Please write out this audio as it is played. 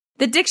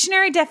The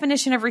dictionary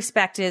definition of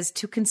respect is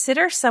to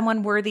consider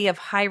someone worthy of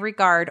high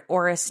regard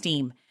or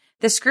esteem.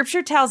 The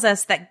scripture tells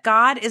us that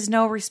God is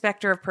no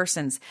respecter of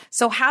persons.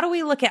 So how do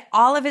we look at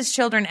all of his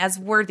children as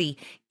worthy,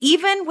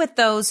 even with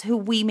those who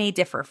we may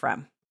differ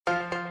from?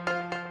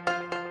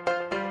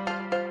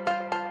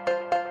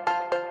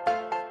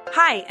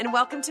 Hi, and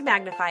welcome to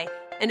Magnify,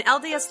 an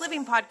LDS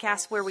Living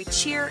podcast where we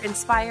cheer,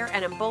 inspire,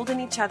 and embolden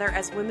each other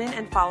as women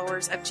and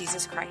followers of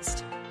Jesus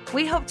Christ.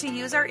 We hope to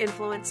use our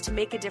influence to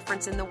make a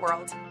difference in the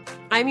world.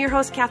 I'm your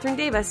host, Catherine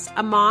Davis,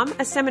 a mom,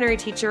 a seminary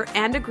teacher,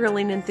 and a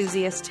grilling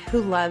enthusiast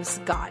who loves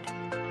God.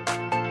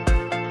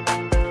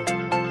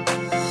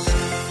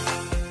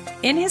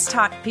 In his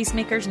talk,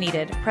 Peacemakers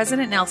Needed,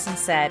 President Nelson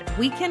said,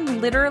 "We can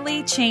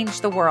literally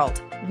change the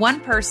world, one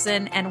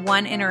person and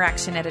one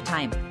interaction at a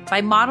time,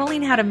 by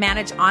modeling how to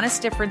manage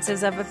honest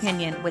differences of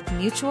opinion with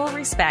mutual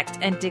respect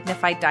and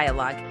dignified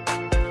dialogue."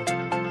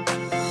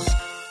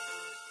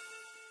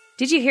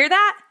 Did you hear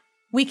that?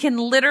 We can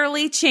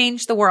literally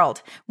change the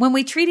world. When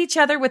we treat each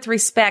other with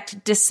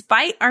respect,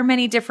 despite our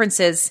many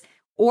differences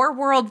or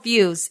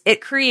worldviews, it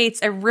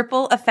creates a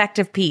ripple effect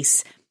of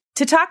peace.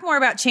 To talk more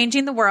about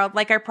changing the world,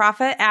 like our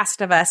prophet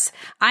asked of us,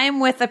 I am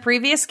with a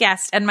previous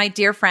guest and my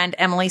dear friend,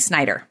 Emily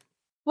Snyder.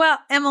 Well,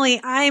 Emily,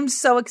 I am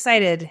so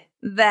excited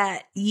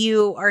that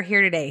you are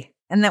here today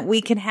and that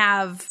we can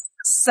have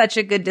such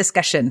a good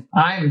discussion.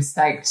 I'm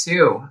psyched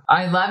too.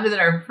 I loved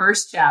that our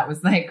first chat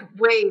was like,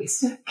 wait,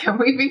 can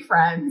we be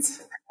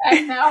friends?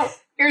 And now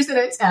here's an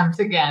attempt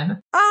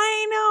again.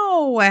 I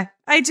know.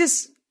 I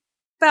just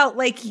felt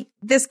like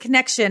this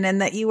connection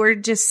and that you were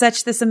just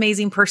such this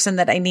amazing person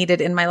that I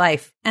needed in my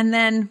life. And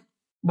then,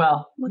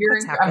 well,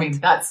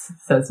 that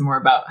says more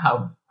about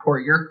how poor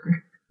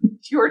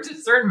your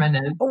discernment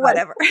is.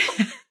 Whatever.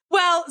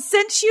 Well,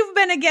 since you've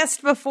been a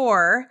guest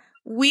before,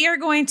 we are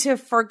going to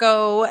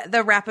forgo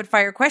the rapid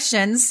fire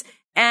questions,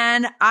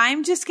 and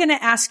I'm just going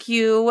to ask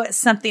you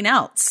something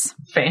else.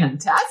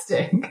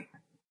 Fantastic.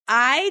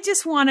 I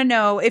just want to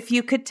know if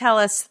you could tell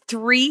us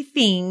 3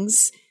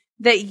 things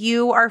that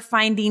you are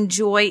finding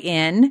joy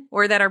in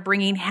or that are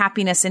bringing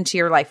happiness into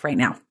your life right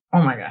now.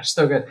 Oh my gosh,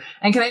 so good.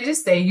 And can I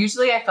just say,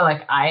 usually I feel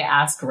like I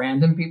ask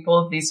random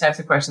people these types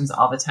of questions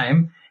all the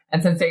time.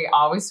 And since they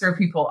always throw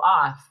people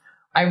off,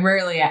 I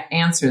rarely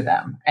answer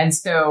them. And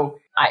so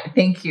I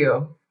thank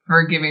you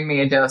for giving me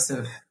a dose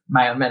of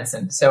my own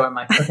medicine. So I'm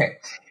like, okay.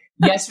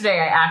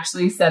 Yesterday, I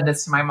actually said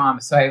this to my mom.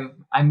 So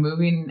I'm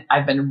moving.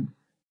 I've been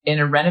in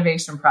a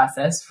renovation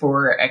process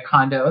for a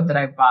condo that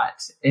I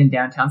bought in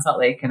downtown Salt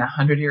Lake in a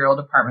 100-year-old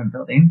apartment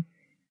building.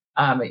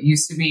 It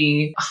used to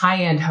be a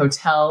high-end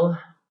hotel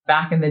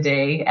back in the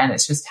day, and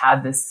it's just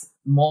had this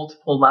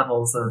multiple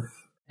levels of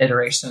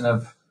iteration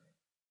of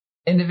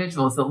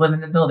individuals that live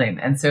in the building.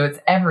 And so it's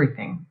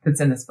everything that's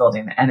in this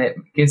building, and it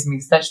gives me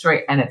such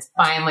joy, and it's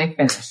finally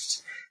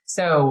finished.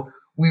 So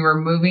we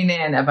were moving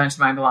in a bunch of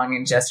my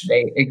belongings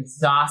yesterday,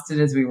 exhausted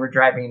as we were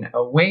driving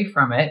away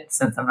from it,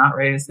 since I'm not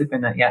ready to sleep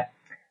in it yet.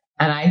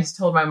 And I just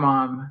told my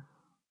mom,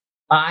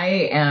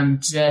 I am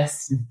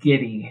just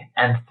giddy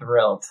and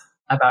thrilled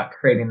about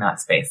creating that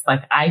space.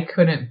 Like, I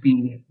couldn't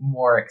be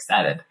more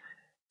excited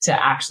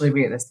to actually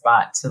be at this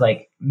spot, to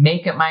like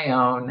make it my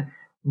own,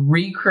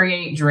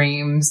 recreate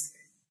dreams,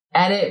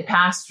 edit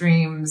past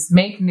dreams,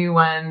 make new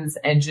ones,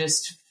 and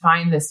just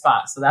find this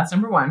spot. So that's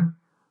number 1.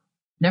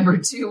 Number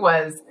 2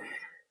 was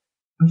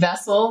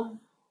Vessel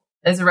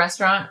is a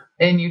restaurant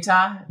in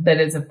Utah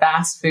that is a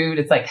fast food.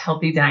 It's like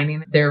healthy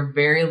dining. There are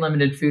very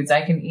limited foods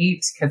I can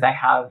eat because I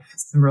have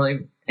some really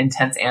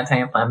intense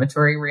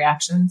anti-inflammatory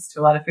reactions to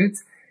a lot of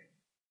foods.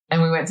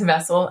 And we went to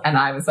Vessel, and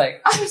I was like,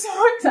 I'm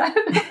so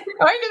excited going to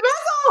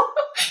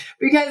Vessel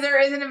because there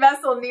isn't a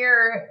Vessel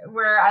near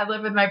where I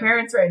live with my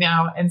parents right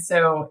now. And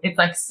so it's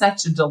like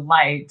such a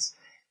delight.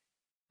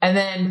 And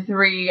then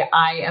 3,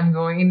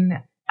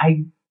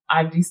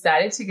 I've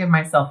decided to give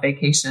myself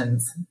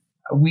vacations,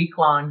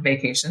 week-long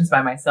vacations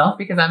by myself,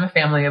 because I'm a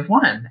family of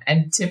 1.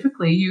 And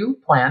typically you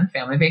plan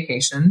family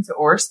vacations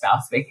or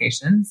spouse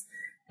vacations.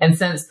 And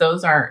since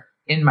those aren't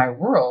in my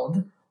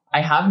world,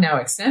 I have now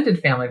extended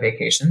family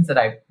vacations that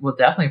I will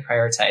definitely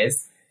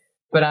prioritize.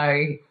 But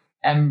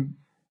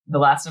the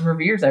last number of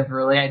years, I've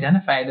really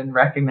identified and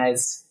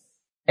recognized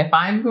if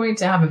I'm going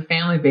to have a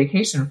family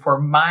vacation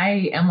for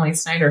my Emily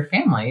Snyder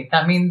family,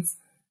 that means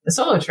a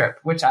solo trip,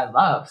 which I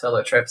love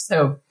solo trips.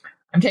 So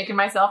I'm taking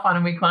myself on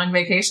a week-long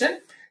vacation.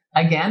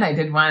 Again, I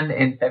did one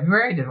in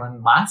February. I did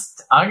one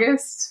last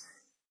August.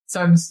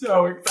 So I'm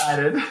so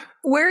excited.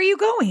 Where are you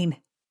going?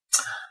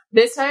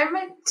 This time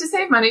to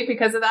save money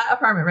because of that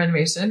apartment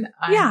renovation.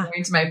 I'm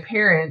going to my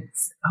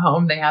parents'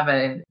 home. They have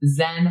a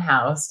Zen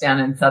house down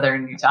in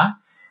southern Utah.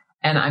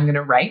 And I'm going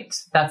to write.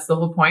 That's the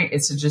whole point,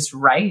 is to just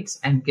write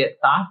and get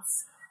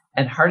thoughts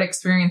and heart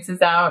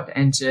experiences out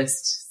and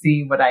just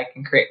see what I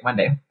can create one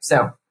day.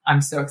 So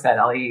I'm so excited.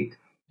 I'll eat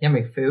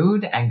yummy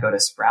food and go to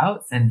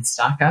Sprouts and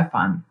stock up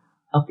on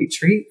healthy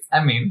treats.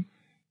 I mean,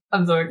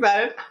 I'm so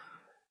excited.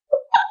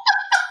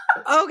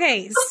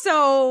 Okay,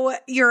 so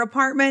your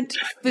apartment,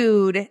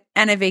 food,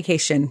 and a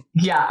vacation.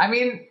 Yeah, I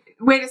mean,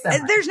 Wait a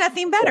second. There's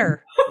nothing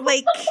better.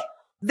 Like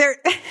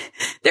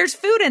there's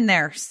food in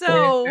there.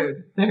 So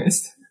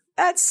there's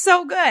that's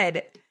so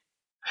good.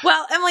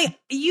 Well, Emily,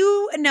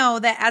 you know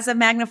that as a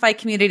Magnify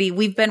community,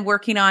 we've been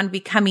working on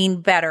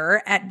becoming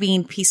better at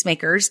being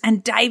peacemakers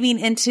and diving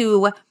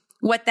into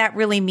what that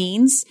really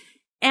means.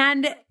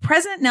 And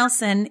President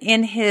Nelson,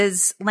 in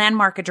his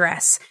landmark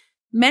address,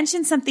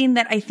 mentioned something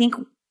that I think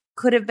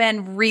could have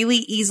been really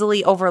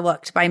easily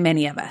overlooked by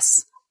many of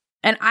us.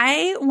 And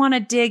I want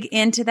to dig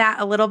into that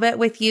a little bit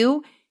with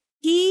you.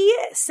 He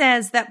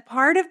says that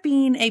part of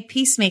being a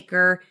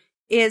peacemaker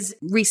is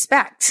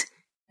respect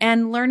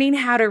and learning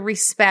how to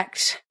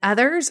respect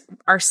others,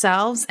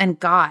 ourselves, and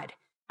God.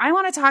 I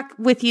want to talk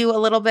with you a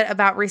little bit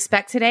about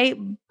respect today.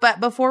 But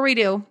before we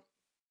do,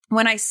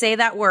 when I say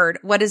that word,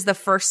 what is the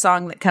first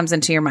song that comes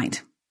into your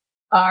mind?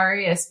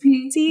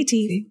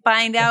 R-E-S-P-C-T.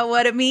 Find out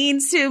what it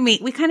means to me.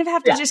 We kind of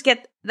have to just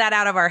get that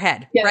out of our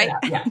head, right?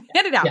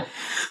 Get it out. Yeah.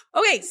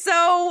 Okay,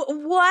 so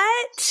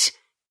what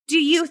do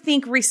you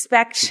think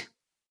respect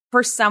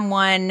for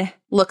someone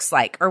looks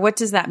like, or what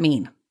does that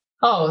mean?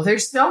 Oh,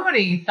 there's so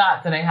many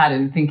thoughts that I had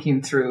in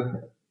thinking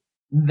through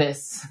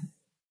this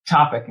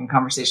topic and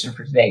conversation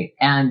for today.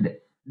 And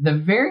the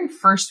very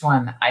first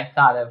one I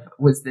thought of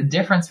was the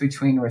difference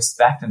between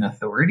respect and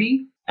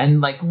authority. And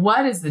like,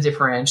 what is the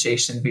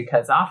differentiation?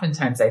 Because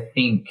oftentimes I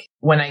think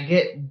when I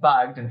get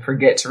bugged and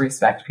forget to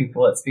respect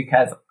people, it's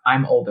because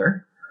I'm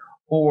older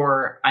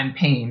or I'm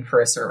paying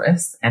for a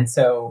service. And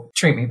so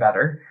treat me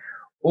better.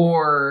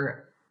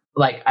 Or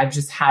like I've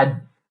just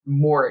had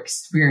more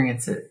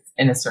experiences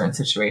in a certain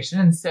situation.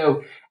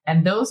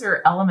 And those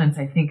are elements,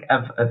 I think,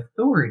 of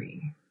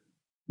authority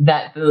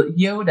that the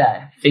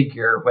Yoda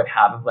figure would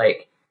have, of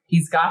like,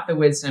 he's got the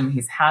wisdom,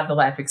 he's had the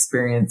life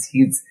experience,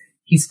 he's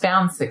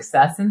found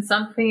success in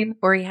something.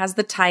 Or he has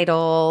the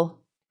title.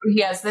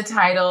 He's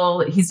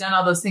done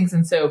all those things.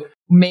 And so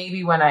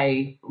maybe when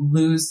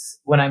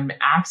I'm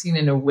acting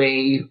in a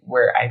way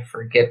where I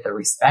forget the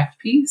respect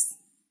piece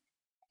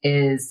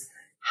is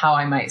how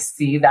I might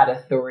see that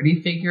authority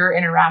figure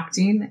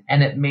interacting,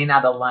 and it may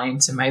not align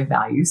to my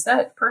value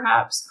set,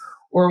 perhaps.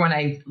 Or when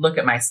I look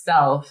at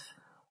myself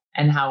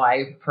and how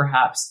I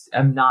perhaps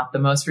am not the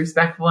most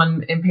respectful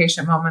in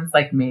impatient moments,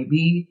 like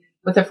maybe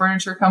with a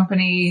furniture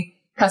company,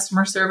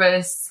 customer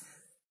service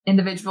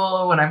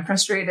individual, when I'm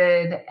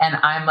frustrated and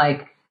I'm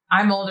like,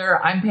 I'm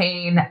older, I'm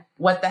paying,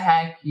 what the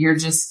heck, you're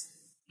just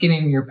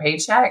getting your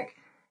paycheck.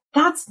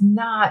 That's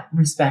not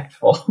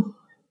respectful.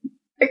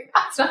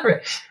 That's not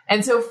right.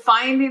 And so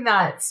finding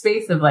that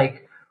space of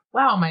like,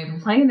 wow, am I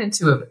playing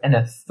into an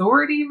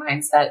authority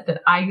mindset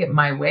that I get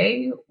my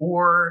way,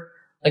 or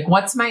like,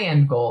 what's my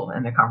end goal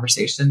in the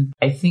conversation?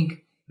 I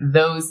think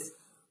those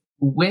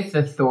with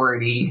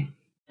authority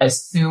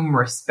assume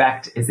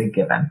respect is a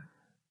given.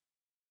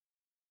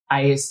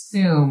 I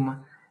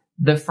assume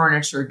the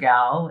furniture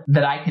gal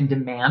that I can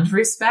demand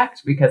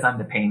respect because I'm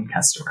the paying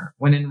customer.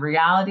 When in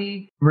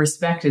reality,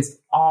 respect is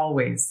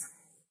always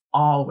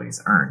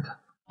earned.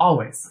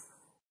 Always.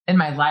 In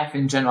my life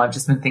in general, I've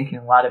just been thinking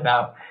a lot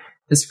about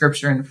the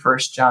scripture in 1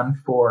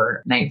 John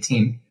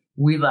 4:19.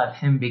 We love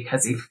him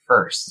because he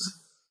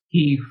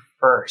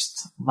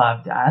first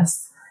loved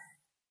us.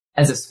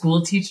 As a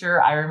school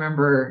teacher, I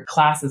remember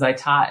classes I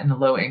taught in a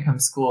low income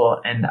school,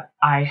 and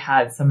I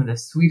had some of the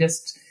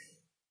sweetest,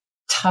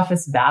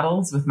 toughest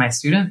battles with my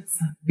students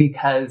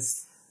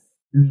because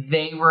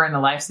they were in a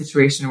life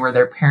situation where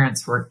their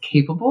parents were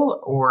capable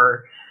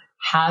or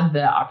had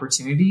the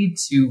opportunity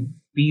to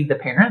be the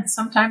parents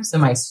sometimes. So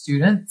my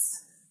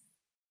students,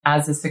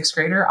 as a sixth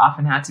grader,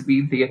 often had to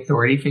be the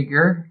authority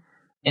figure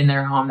in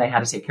their home. They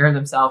had to take care of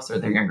themselves or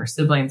their younger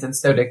siblings. And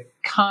so to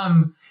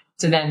come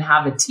to then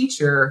have a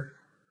teacher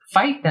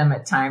fight them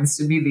at times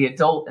to be the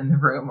adult in the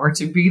room or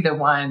to be the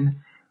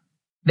one,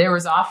 there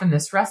was often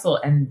this wrestle.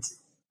 And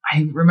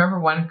I remember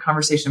one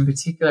conversation in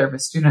particular of a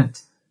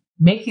student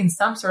making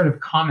some sort of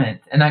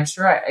comment. And I'm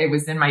sure it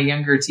was in my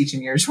younger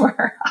teaching years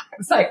where I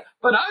was like,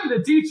 but I'm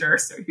the teacher,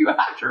 so you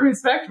have to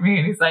respect me.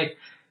 And he's like,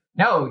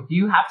 no,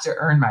 you have to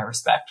earn my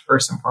respect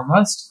first and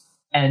foremost.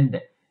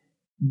 And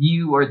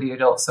you are the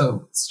adult,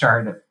 so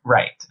start it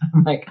right.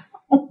 I'm like,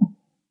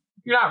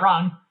 you're not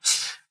wrong.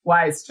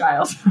 Wise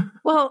child.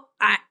 Well,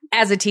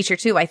 as a teacher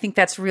too, I think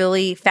that's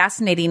really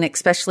fascinating,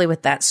 especially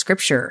with that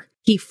scripture.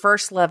 He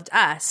first loved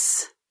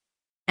us.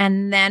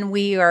 And then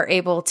we are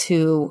able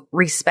to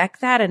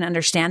respect that and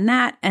understand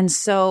that. And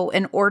so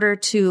in order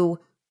to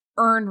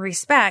earn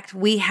respect,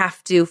 we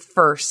have to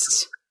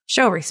first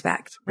show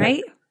respect,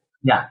 right?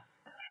 Yeah.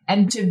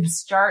 And to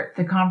start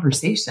the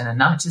conversation and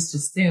not just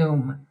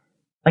assume,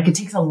 like, it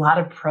takes a lot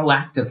of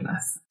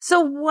proactiveness. So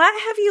what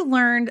have you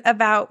learned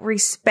about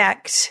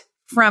respect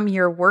from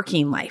your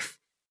working life?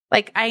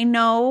 Like, I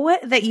know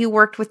that you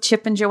worked with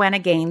Chip and Joanna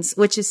Gaines,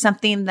 which is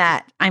something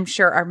that I'm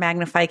sure our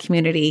Magnify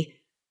community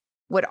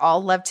would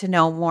all love to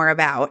know more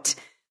about.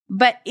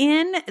 But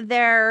in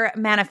their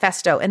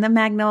manifesto, in the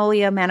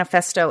Magnolia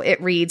Manifesto,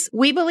 it reads,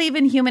 "We believe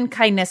in human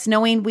kindness,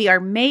 knowing we are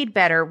made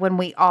better when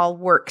we all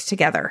work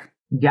together."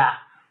 Yeah.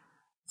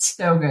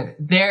 So good.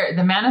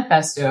 The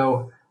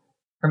manifesto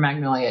for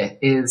Magnolia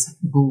is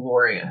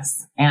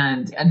glorious.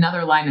 And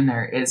another line in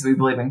there is we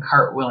believe in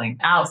cartwheeling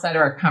outside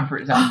of our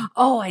comfort zone.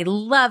 Oh, I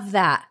love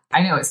that.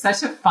 I know, it's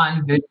such a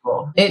fun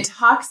visual. It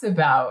talks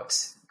about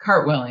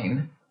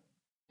cartwheeling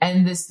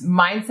and this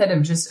mindset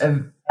of just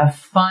a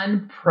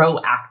fun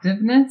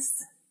proactiveness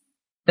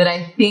that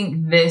I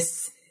think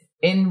this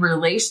in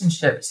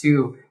relationship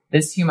to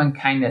this human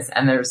kindness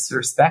and this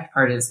respect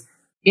part is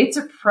it's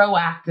a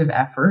proactive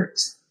effort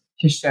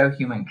to show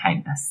human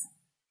kindness.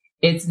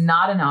 It's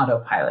not an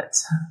autopilot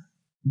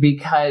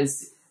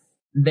because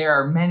there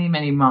are many,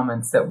 many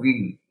moments that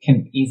we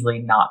can easily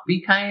not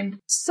be kind.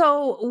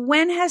 So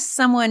when has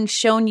someone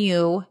shown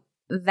you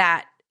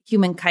that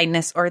human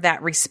kindness or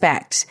that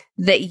respect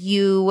that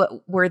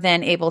you were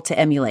then able to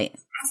emulate?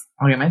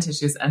 I'll get my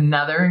tissues.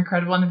 Another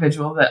incredible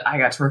individual that I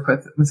got to work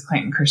with was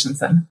Clayton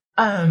Christensen,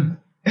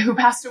 who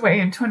passed away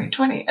in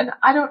 2020. And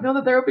I don't know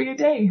that there will be a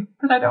day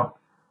that I don't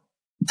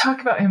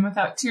talk about him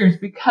without tears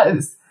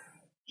because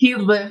he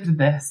lived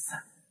this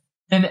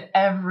in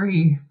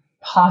every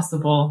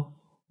possible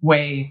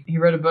way. He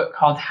wrote a book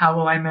called How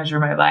Will I Measure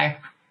My Life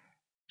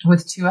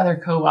with two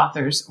other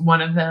co-authors.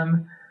 One of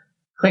them,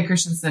 Clay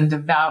Christensen,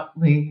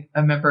 devoutly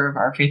a member of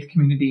our faith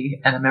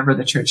community and a member of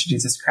the Church of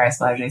Jesus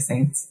Christ Latter-day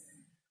Saints.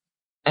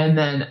 And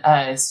then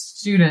a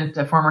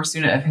former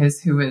student of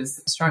his who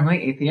was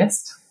strongly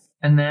atheist.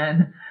 And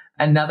then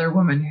another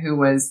woman who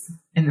was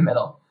in the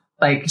middle.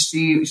 Like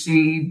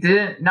she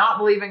didn't not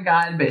believe in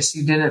God, but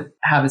she didn't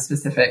have a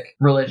specific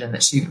religion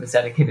that she was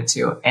dedicated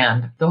to.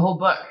 And the whole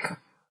book,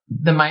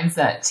 the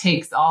mindset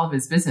takes all of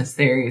his business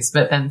theories,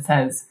 but then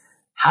says,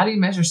 how do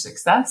you measure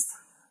success?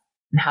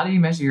 And how do you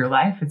measure your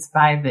life? It's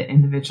by the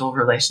individual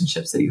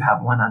relationships that you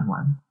have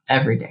one-on-one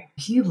every day.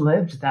 He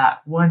lived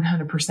that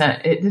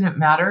 100%. It didn't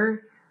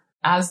matter.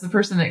 As the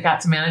person that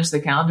got to manage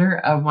the calendar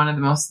of one of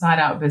the most thought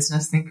out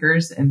business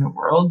thinkers in the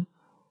world,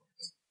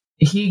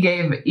 he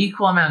gave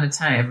equal amount of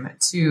time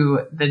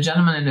to the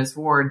gentleman in his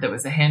ward that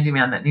was a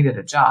handyman that needed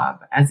a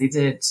job as he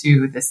did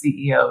to the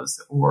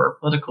CEOs or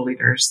political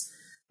leaders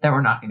that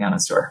were knocking down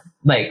his door.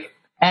 Like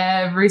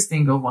every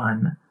single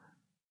one,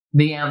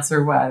 the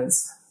answer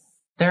was,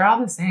 they're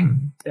all the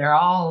same. They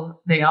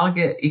all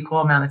get equal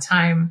amount of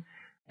time,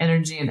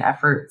 energy, and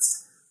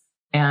efforts.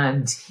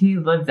 And he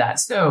lived that.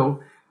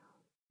 So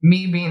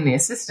me being the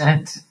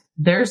assistant,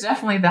 there's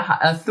definitely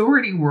the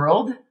authority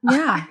world.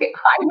 Yeah.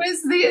 I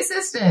was the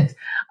assistant.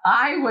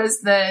 I was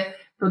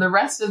for the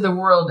rest of the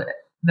world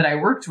that I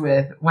worked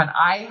with, when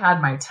I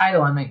had my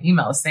title on my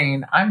email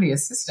saying I'm the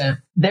assistant,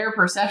 their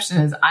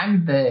perception is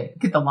I'm the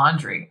get the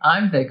laundry.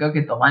 I'm the go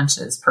get the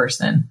lunches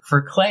person.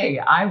 For Clay,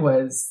 I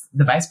was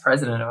the vice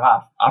president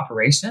of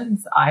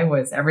operations. I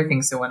was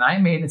everything. So when I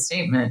made a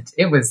statement,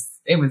 it was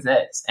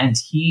it. And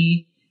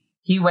he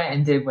went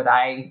and did what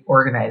I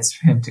organized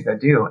for him to go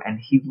do. And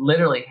he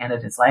literally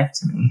handed his life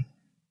to me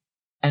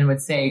and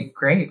would say,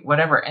 great,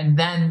 whatever. And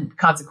then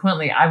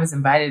consequently, I was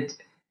invited.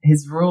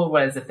 His rule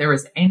was if there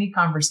was any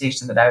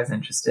conversation that I was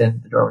interested in,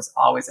 the door was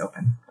always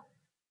open.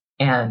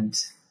 And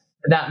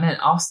that meant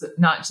also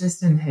not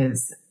just in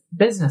his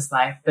business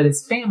life, but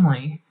his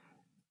family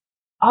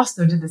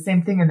also did the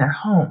same thing in their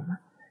home.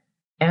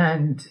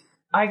 And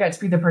I got to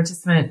be the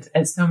participant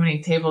at so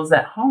many tables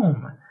at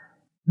home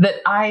that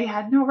I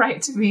had no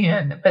right to be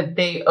in, but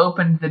they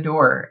opened the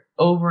door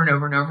over and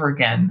over and over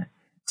again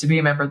to be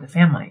a member of the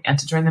family and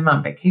to join them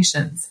on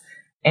vacations.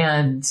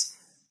 And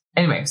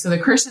anyway, so the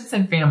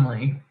Christensen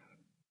family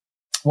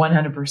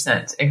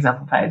 100%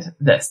 exemplified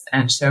this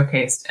and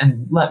showcased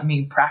and let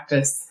me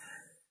practice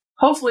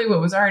hopefully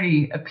what was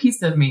already a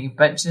piece of me,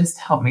 but just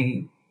help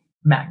me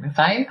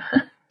magnify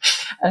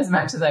as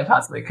much as I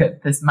possibly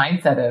could. This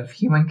mindset of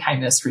human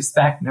kindness,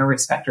 respect, no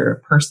respecter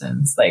of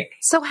persons.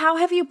 So how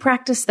have you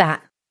practiced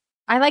that?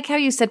 I like how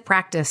you said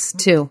practice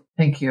too.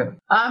 Thank you.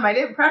 I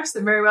didn't practice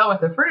it very well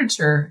with the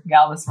furniture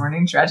gal this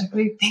morning,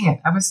 tragically. Dang it.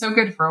 I was so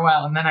good for a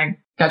while. And then I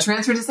got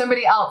transferred to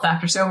somebody else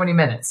after so many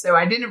minutes. So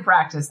I didn't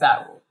practice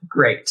that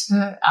great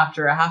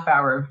after a half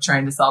hour of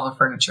trying to solve a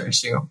furniture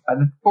issue. By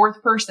the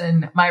fourth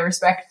person, my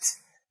respect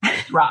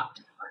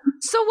dropped.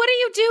 So what do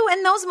you do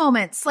in those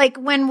moments? Like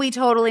when we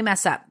totally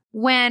mess up,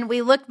 when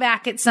we look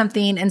back at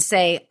something and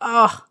say,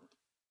 oh,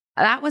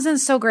 that wasn't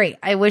so great.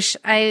 I wish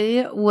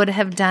I would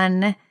have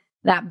done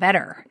that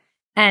better.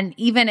 And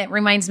even it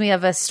reminds me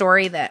of a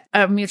story that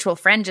a mutual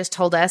friend just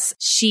told us.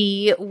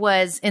 She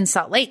was in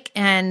Salt Lake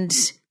and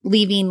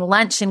leaving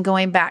lunch and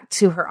going back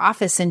to her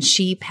office, and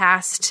she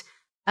passed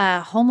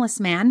a homeless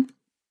man,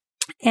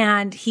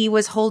 and he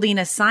was holding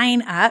a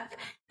sign up,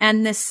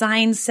 and the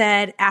sign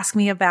said, "Ask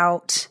me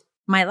about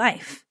my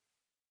life."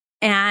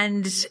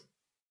 And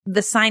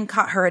the sign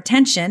caught her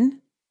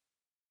attention,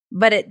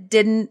 but it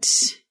didn't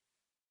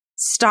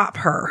stop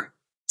her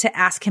to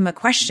ask him a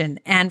question.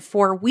 And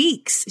for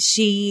weeks,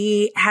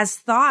 she has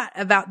thought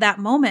about that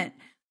moment.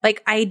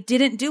 Like, I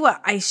didn't do it.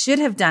 I should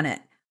have done it.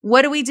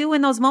 What do we do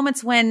in those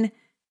moments when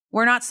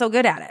we're not so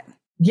good at it?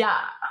 Yeah,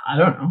 I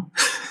don't know.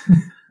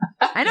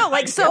 I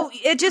know. So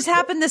it just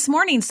happened this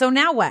morning. So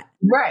now what?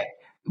 Right.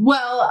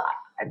 Well,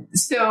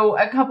 So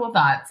a couple of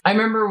thoughts. I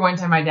remember one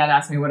time my dad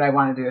asked me what I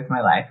want to do with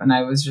my life. And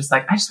I was just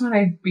like, I just want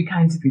to be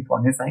kind to people.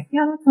 And he's like,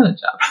 yeah, that's not a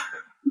job.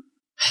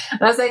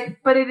 And I was like,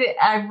 but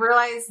I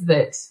realized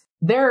that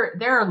there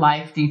are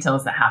life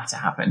details that have to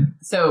happen.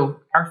 So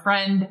our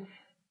friend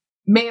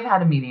may have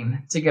had a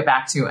meeting to get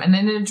back to. And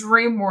then in a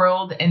dream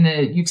world, in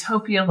a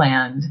utopia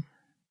land,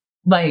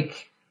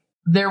 like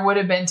there would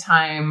have been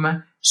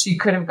time she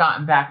could have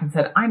gotten back and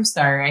said, I'm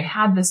sorry, I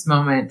had this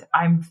moment.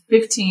 I'm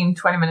 15,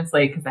 20 minutes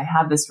late because I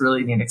had this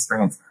really neat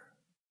experience.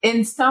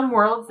 In some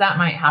worlds, that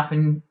might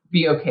happen,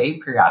 be okay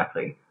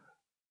periodically.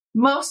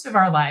 Most of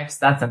our lives,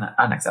 that's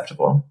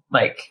unacceptable.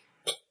 Like,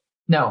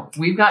 no,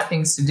 we've got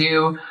things to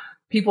do.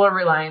 People are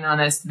relying on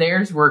us.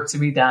 There's work to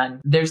be done.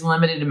 There's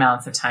limited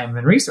amounts of time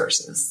and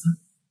resources.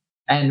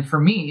 And for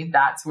me,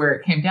 that's where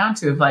it came down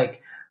to of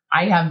like,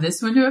 I have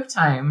this window of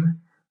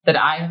time that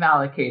I have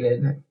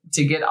allocated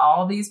to get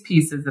all these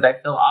pieces that I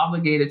feel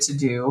obligated to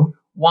do,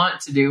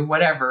 want to do,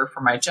 whatever, for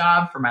my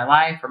job, for my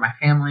life, for my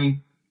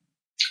family.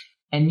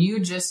 And you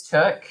just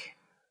took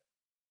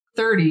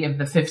 30 of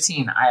the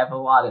 15 I have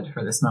allotted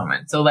for this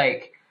moment. So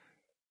like,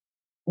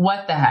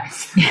 what the heck?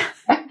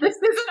 This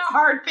isn't a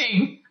hard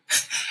thing.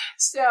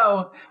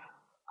 So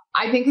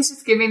I think it's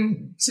just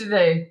giving to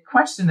the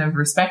question of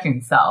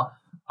respecting self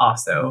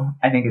also,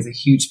 I think is a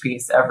huge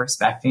piece of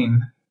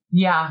respecting.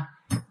 Yeah.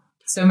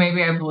 So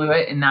maybe I blew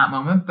it in that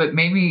moment, but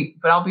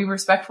I'll be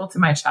respectful to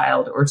my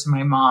child or to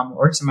my mom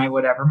or to my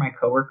whatever, my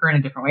coworker in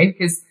a different way,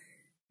 because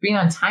being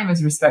on time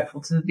is respectful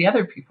to the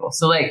other people.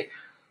 So like,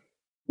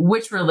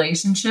 which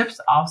relationships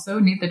also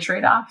need the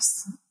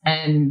trade-offs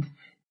and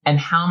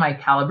how am I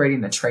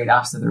calibrating the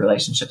trade-offs of the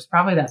relationships?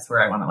 Probably that's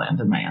where I want to land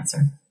in my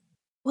answer.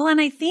 Well,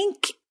 and I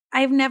think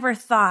I've never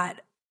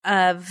thought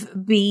of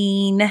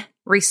being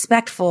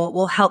respectful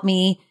will help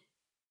me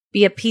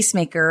be a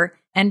peacemaker,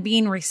 and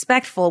being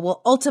respectful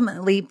will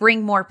ultimately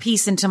bring more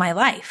peace into my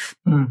life.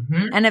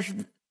 Mm-hmm. And if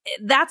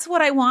that's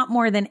what I want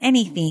more than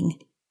anything.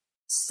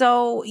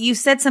 So you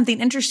said something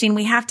interesting.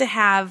 We have to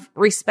have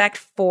respect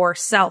for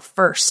self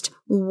first.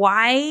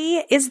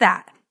 Why is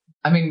that?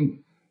 I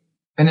mean,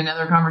 in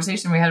another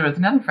conversation we had with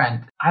another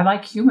friend, I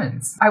like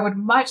humans. I would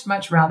much,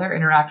 much rather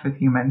interact with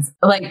humans.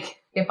 Like,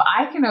 if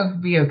I can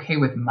be okay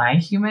with my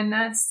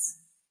humanness,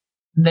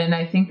 then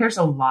I think there's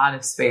a lot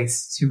of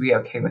space to be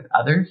okay with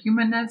other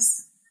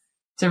humanness,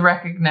 to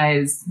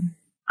recognize,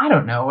 I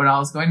don't know what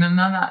all is going on in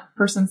that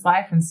person's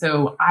life. And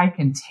so I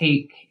can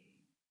take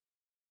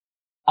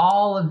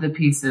all of the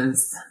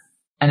pieces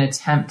and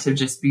attempt to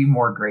just be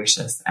more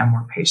gracious and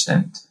more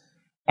patient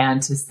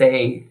and to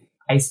say,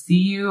 I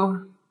see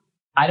you.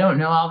 I don't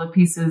know all the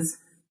pieces,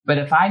 but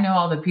if I know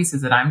all the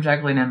pieces that I'm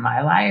juggling in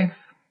my life,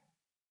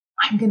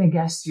 I'm going to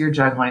guess you're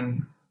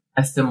juggling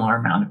a similar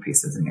amount of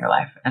pieces in your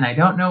life. And I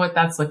don't know what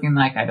that's looking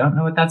like. I don't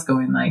know what that's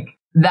going like.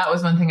 That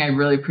was one thing I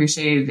really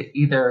appreciated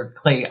either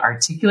Clay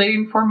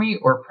articulating for me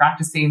or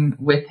practicing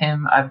with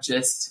him of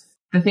just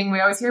the thing we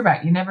always hear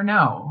about. You never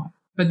know.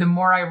 But the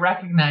more I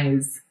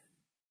recognize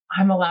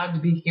I'm allowed to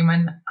be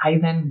human, I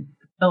then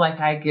feel like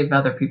I give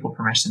other people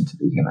permission to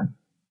be human.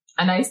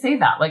 And I say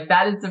that, like,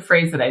 that is the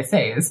phrase that I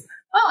say is,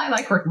 well, I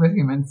like working with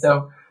humans.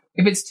 So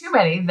if it's too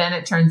many, then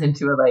it turns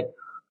into a like,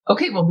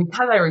 okay, well,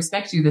 because I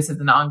respect you, this is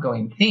an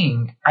ongoing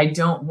thing. I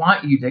don't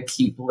want you to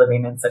keep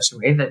living in such a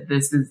way that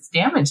this is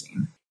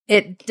damaging.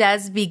 It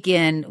does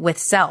begin with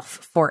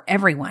self for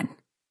everyone.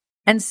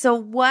 And so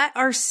what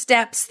are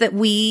steps that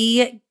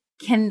we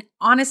can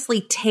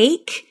honestly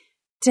take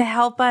to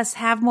help us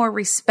have more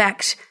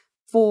respect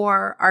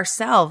for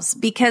ourselves?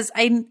 Because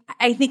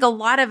I think a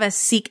lot of us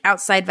seek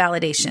outside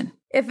validation.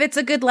 If it's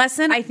a good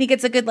lesson, I think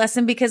it's a good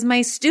lesson because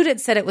my student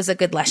said it was a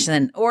good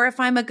lesson. Or if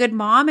I'm a good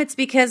mom, it's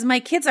because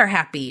my kids are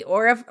happy.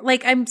 Or if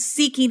like I'm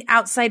seeking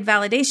outside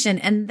validation,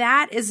 and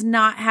that is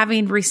not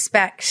having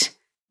respect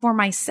for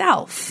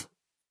myself.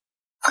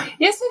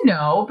 Yes and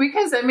no,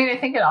 because I mean, I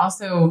think it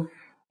also,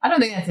 I don't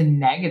think that's a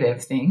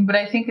negative thing, but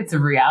I think it's a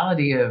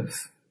reality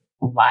of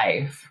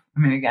life.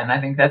 I mean, again,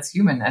 I think that's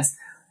humanness.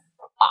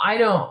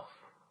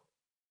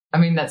 I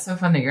mean, that's so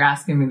fun that you're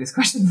asking me these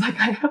questions. Like,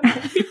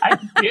 I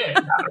did.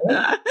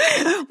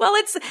 Well,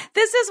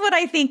 this is what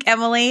I think,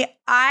 Emily.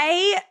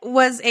 I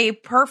was a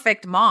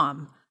perfect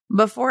mom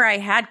before I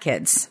had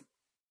kids.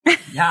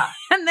 Yeah.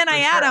 And then I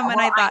had them, and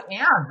I thought,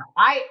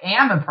 I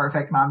am a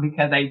perfect mom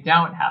because I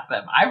don't have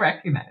them. I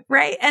recognize.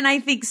 Right. And I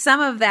think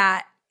some of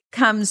that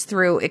comes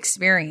through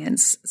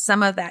experience.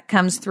 Some of that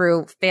comes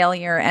through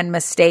failure and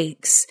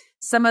mistakes.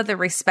 Some of the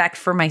respect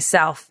for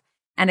myself.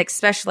 And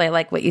especially,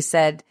 like what you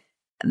said,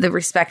 the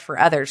respect for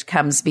others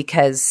comes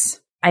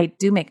because I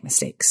do make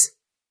mistakes.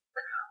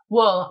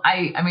 Well,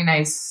 I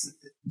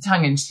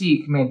tongue in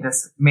cheek made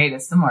a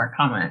similar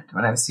comment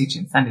when I was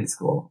teaching Sunday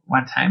school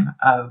one time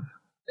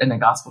in the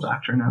gospel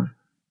doctrine of,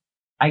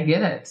 I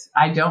get it.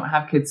 I don't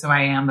have kids, so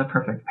I am the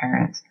perfect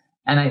parent.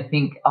 And I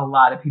think a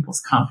lot of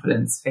people's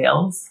confidence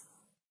fails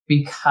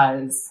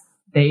because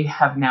they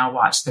have now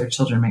watched their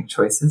children make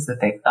choices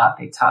that they thought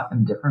they taught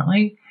them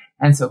differently.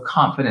 And so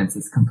confidence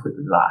is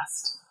completely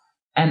lost.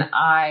 And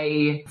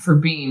for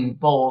being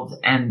bold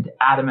and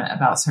adamant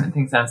about certain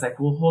things, I was like,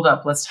 well, hold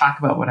up. Let's talk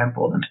about what I'm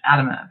bold and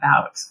adamant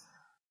about.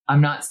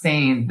 I'm not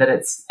saying that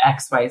it's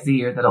X, Y,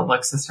 Z or that it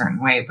looks a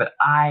certain way, but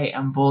I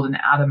am bold and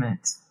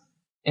adamant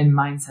in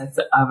mindsets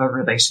of a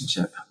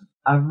relationship,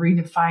 of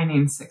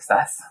redefining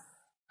success,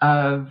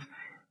 of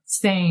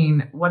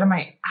saying, what am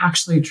I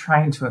actually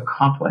trying to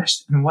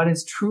accomplish? And what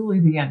is truly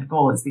the end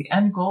goal? Is the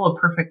end goal a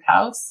perfect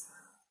house?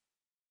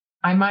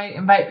 I might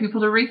invite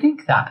people to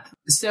rethink that.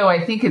 So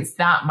I think it's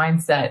that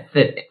mindset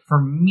that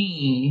for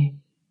me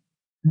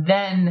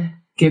then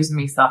gives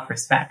me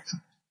self-respect,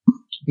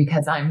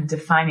 because I'm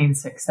defining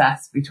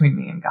success between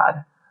me and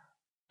God.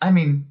 I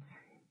mean,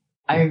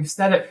 I've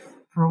said it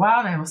for a while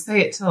and I will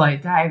say it till I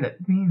die,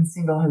 that being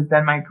single has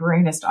been my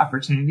greatest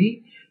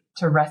opportunity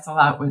to wrestle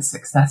out what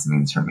success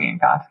means for me and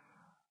God.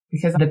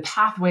 Because the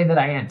pathway that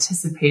I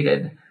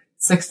anticipated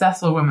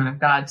successful women of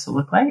God to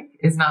look like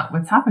is not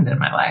what's happened in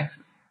my life.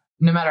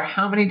 No matter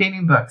how many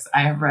dating books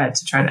I have read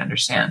to try to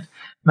understand,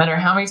 no matter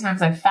how many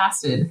times I've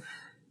fasted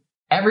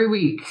every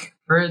week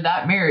for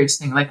that marriage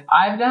thing, like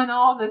I've done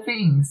all the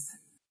things.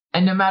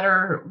 And no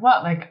matter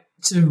what, like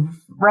to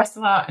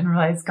wrestle out and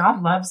realize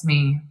God loves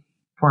me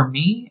for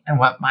me and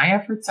what my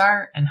efforts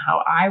are and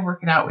how I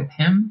work it out with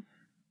him,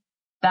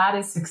 that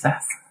is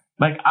success.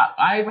 Like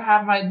I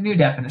have my new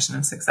definition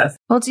of success.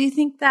 Well, do you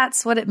think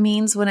that's what it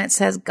means when it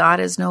says God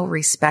is no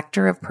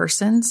respecter of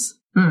persons?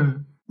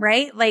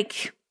 Right?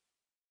 Like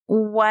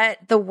what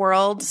the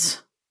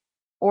world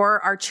or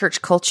our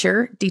church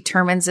culture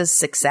determines as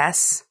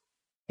success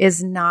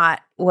is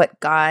not what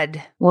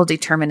God will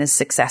determine as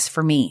success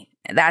for me.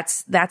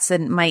 That's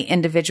in my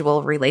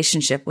individual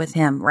relationship with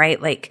him,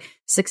 right? Like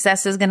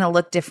success is going to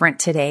look different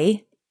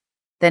today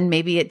than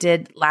maybe it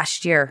did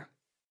last year.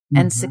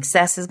 And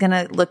success is going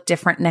to look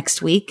different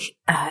next week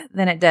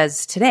than it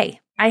does today.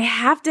 I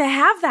have to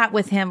have that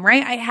with him,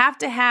 right? I have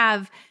to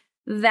have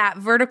that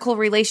vertical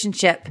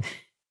relationship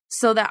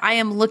so that I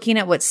am looking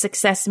at what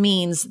success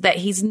means, that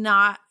he's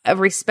not a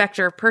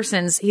respecter of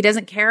persons. He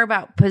doesn't care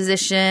about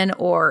position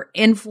or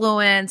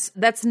influence.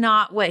 That's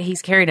not what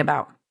he's caring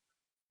about.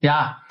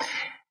 Yeah.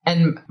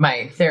 And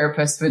my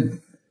therapist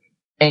would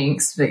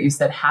angst that you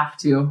said have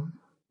to.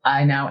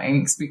 I now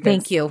angst because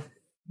thank you.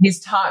 He's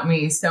taught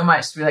me so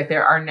much to be like,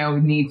 there are no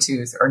need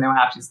tos or no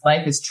have tos.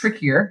 Life is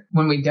trickier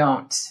when we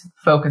don't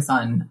focus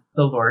on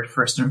the Lord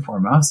first and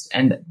foremost.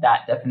 And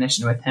that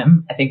definition with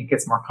him, I think it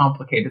gets more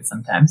complicated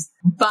sometimes.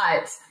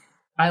 But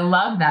I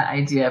love that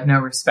idea of no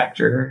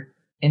respecter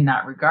in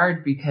that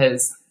regard,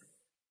 because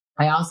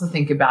I also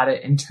think about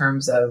it in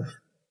terms of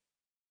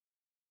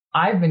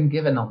I've been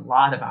given a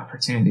lot of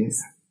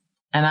opportunities.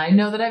 And I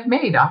know that I've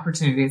made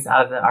opportunities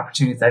out of the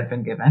opportunities I've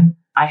been given.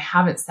 I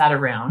haven't sat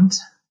around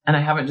and I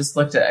haven't just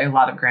looked at a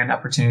lot of grand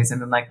opportunities and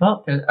been like,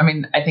 well,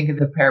 I think of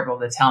the parable of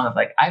the talent of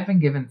like, I've been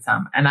given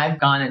some and I've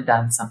gone and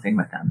done something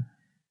with them.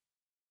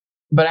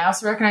 But I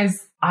also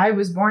recognize I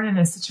was born in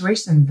a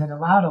situation that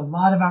allowed a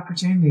lot of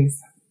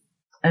opportunities,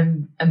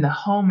 and the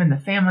home and the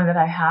family that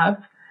I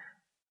have.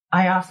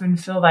 I often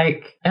feel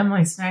like,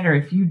 Emily Snyder,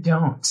 if you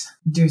don't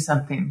do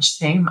something,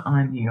 shame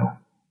on you,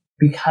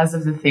 because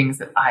of the things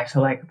that I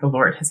feel like the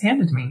Lord has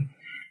handed me.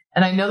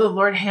 And I know the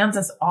Lord hands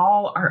us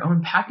all our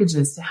own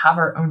packages to have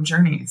our own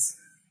journeys.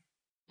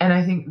 And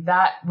I think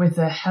that with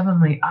the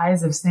heavenly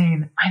eyes of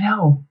saying, I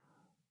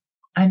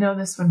know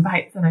this one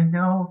bites, and I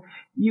know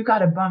you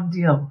got a bum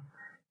deal.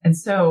 And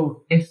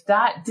so if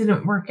that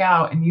didn't work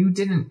out and you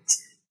didn't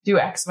do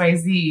X, Y,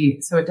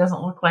 Z, so it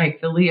doesn't look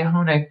like the Leah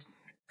Hona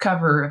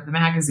cover of the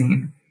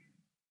magazine,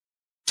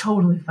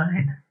 totally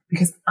fine.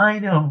 Because I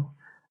know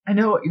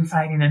what you're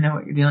fighting. I know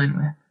what you're dealing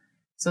with.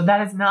 So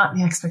that is not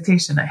the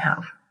expectation I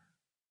have.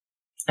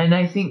 And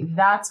I think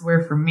that's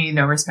where, for me,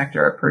 no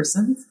respecter of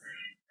persons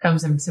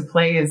comes into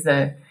play, is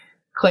that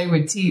Clay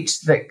would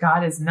teach that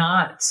God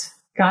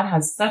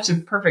has such a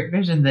perfect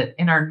vision that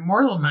in our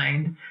mortal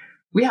mind,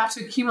 we have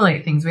to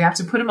accumulate things. We have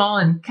to put them all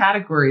in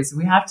categories.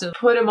 We have to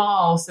put them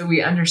all so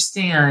we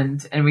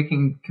understand and we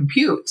can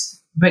compute.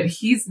 But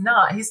he's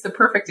the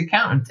perfect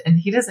accountant, and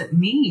he doesn't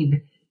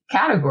need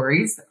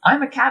categories.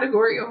 I'm a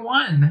category of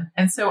one.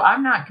 And so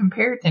I'm not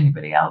compared to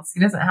anybody else. He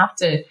doesn't have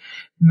to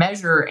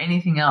measure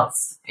anything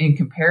else in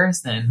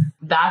comparison.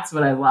 That's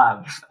what I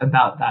love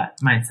about that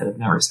mindset of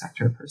no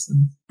respecter of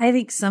person. I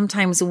think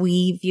sometimes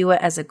we view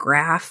it as a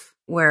graph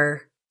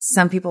where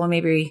some people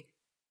may be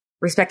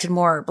respected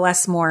more or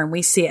blessed more, and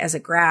we see it as a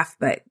graph,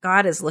 but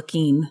God is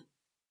looking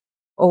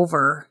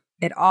over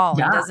it all.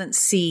 Yeah. He doesn't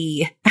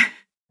see.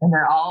 And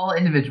they're all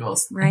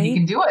individuals. Right? And he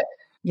can do it.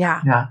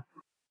 Yeah. Yeah.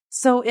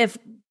 So if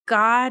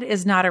God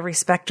is not a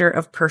respecter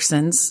of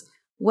persons,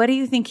 what do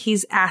you think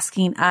he's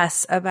asking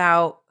us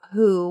about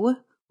who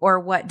or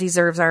what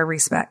deserves our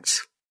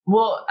respect?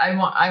 Well, I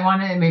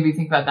want to maybe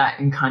think about that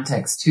in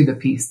context to the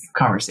peace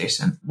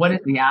conversation. What is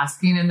he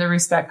asking in the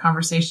respect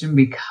conversation?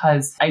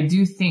 Because I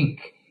do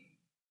think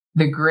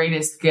the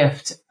greatest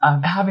gift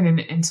of having an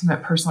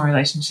intimate personal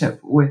relationship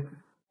with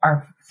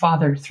our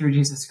Father through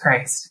Jesus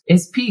Christ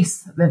is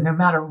peace, that no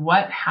matter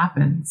what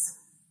happens,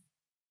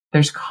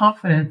 There's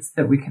confidence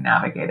that we can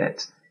navigate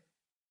it,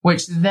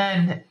 which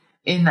then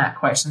in that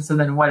question, so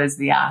then what is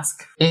the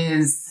ask?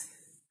 Is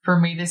for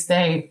me to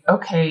say,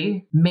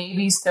 okay,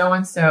 maybe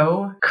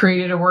so-and-so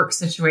created a work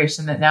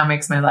situation that now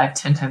makes my life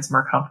 10 times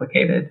more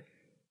complicated,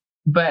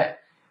 but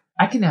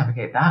I can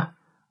navigate that.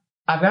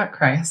 I've got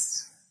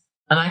Christ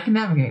and I can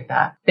navigate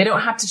that. They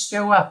don't have to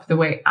show up the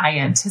way I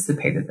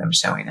anticipated them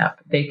showing up.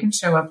 They can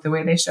show up the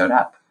way they showed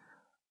up.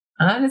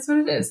 And that is what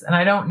it is. And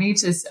I don't need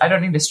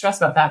to stress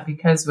about that,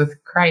 because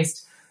with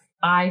Christ,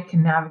 I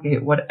can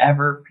navigate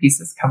whatever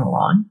pieces come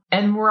along.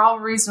 And we're all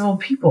reasonable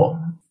people.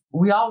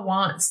 We all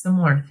want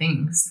similar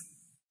things.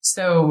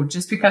 So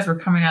just because we're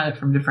coming at it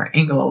from different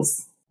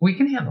angles, we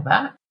can handle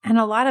that. And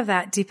a lot of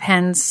that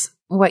depends,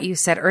 what you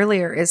said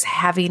earlier, is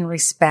having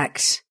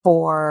respect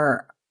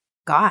for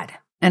God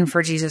and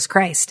for Jesus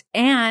Christ.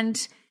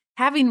 And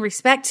having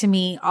respect to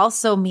me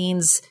also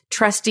means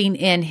trusting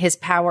in his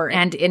power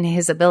and in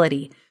his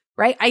ability,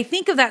 right? I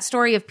think of that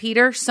story of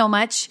Peter so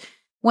much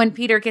when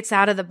Peter gets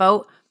out of the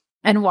boat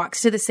and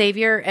walks to the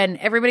Savior, and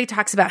everybody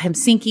talks about him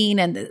sinking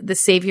and the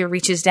Savior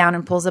reaches down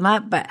and pulls him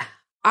up. But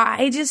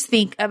I just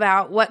think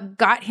about what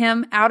got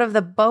him out of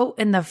the boat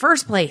in the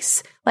first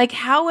place. Like,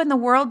 how in the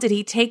world did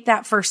he take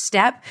that first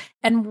step?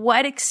 And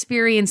what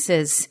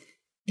experiences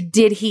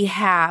did he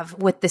have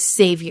with the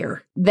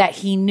Savior that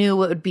he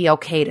knew it would be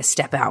okay to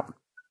step out?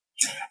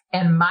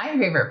 And my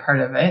favorite part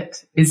of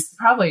it is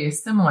probably a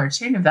similar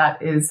chain of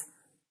that is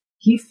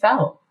he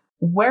fell.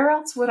 Where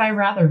else would I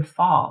rather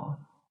fall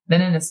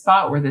than in a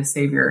spot where the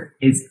Savior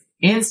is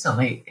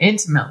instantly,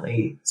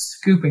 intimately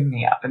scooping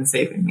me up and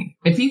saving me?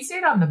 If he'd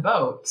stayed on the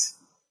boat,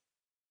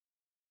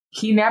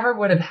 he never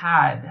would have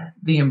had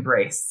the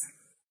embrace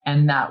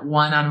and that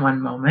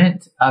one-on-one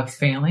moment of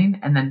failing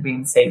and then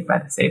being saved by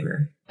the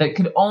Savior. That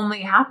could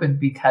only happen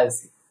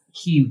because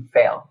he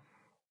failed.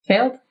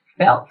 Because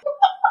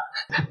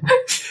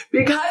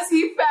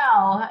he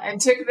fell and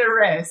took the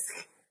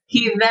risk,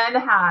 he then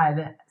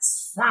had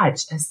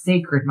such a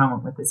sacred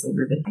moment with the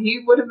Savior that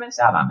he would have missed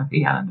out on if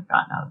he hadn't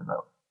gotten out of the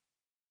boat.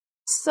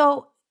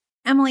 So,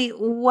 Emily,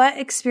 what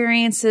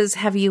experiences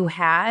have you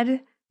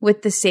had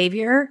with the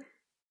Savior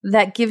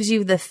that gives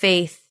you the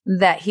faith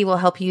that he will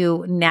help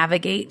you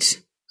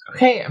navigate?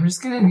 Okay, I'm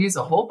just going to use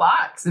a whole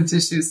box of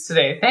tissues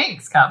today.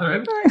 Thanks,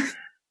 Catherine.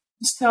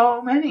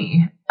 So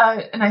many.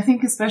 And I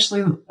think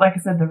especially, like I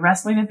said, the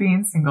wrestling of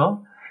being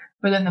single,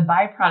 but then the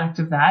byproduct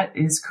of that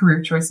is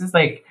career choices.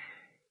 Like,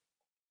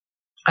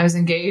 I was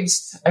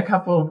engaged a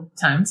couple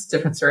times,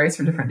 different stories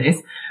for different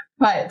days.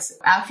 But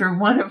after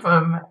one of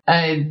them,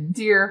 a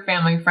dear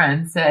family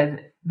friend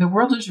said, the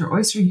world is your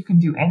oyster. You can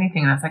do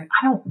anything. And I was like,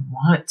 I don't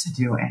want to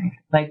do anything.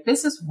 Like,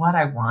 this is what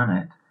I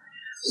wanted.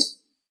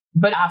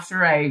 But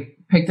after I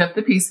picked up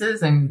the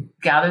pieces and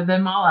gathered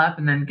them all up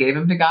and then gave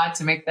them to God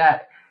to make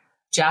that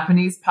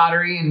Japanese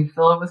pottery and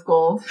fill it with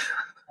gold,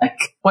 like,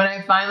 when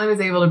I finally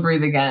was able to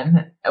breathe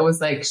again, it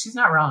was like, she's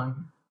not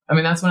wrong. I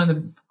mean, that's one of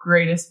the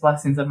greatest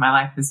blessings of my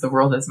life is the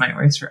world is my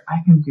oyster. I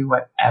can do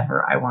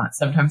whatever I want.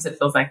 Sometimes it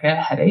feels like a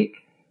headache,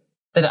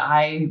 that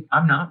I'm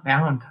not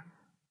bound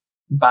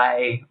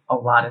by a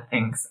lot of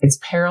things. It's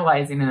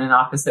paralyzing in an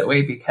opposite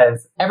way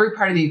because every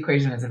part of the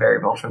equation is a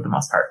variable for the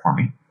most part for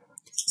me.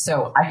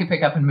 So I could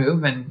pick up and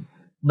move and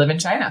live in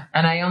China,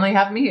 and I only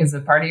have me as a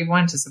party of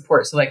one to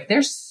support. So like,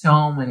 there's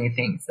so many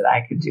things that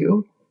I could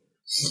do.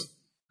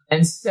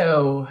 And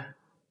so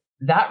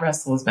that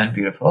wrestle has been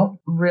beautiful,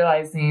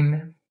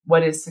 realizing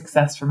what is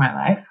success for my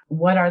life?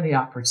 What are the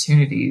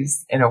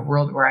opportunities in a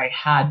world where I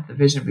had the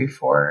vision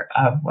before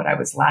of what I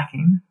was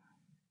lacking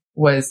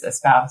was a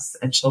spouse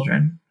and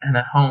children and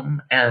a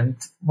home and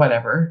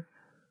whatever.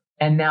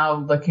 And now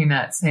looking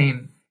at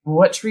saying,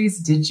 what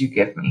trees did you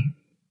give me?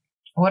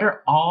 What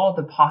are all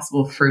the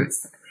possible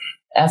fruits?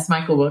 S.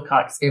 Michael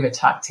Wilcox gave a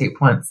talk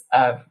tape once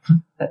of,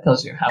 that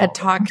tells you how. A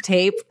talk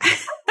tape.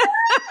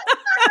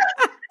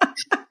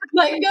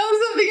 Like,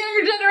 those of the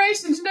younger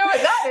generations know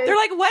what that is. They're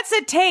like, what's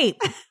a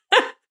tape?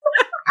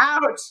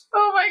 Ouch.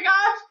 Oh my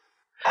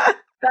gosh.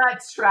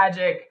 That's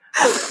tragic.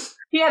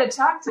 He had a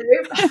talk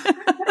tape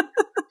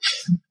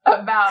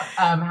about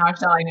how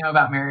shall I know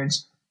about marriage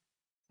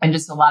and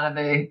just a lot of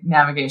the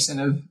navigation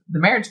of the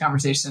marriage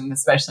conversation,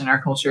 especially in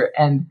our culture.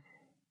 And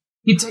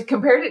he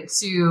compared it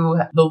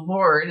to the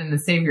Lord and the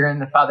Savior and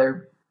the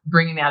Father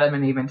bringing Adam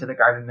and Eve into the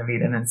Garden of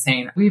Eden and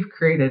saying, we've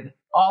created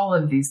all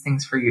of these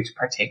things for you to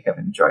partake of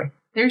and enjoy.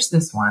 There's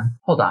this one.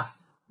 Hold off.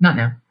 Not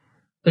now.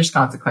 There's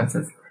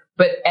consequences.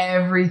 But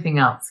everything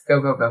else,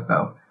 go, go, go,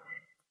 go.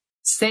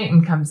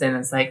 Satan comes in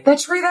and is like, the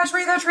tree.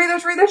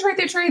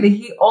 That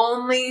he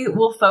only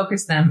will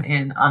focus them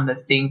in on the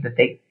thing that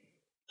they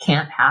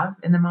can't have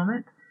in the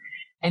moment.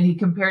 And he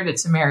compared it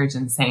to marriage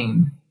and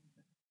saying,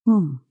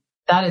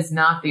 that is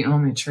not the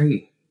only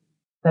tree.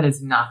 That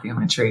is not the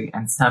only tree.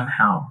 And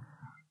somehow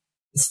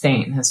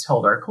Satan has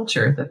told our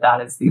culture that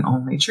that is the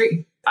only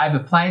tree. I've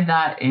applied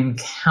that in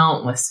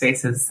countless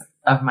spaces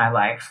of my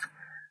life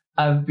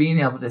of being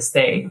able to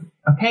say,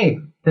 okay,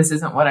 this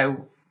isn't what I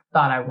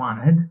thought I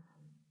wanted.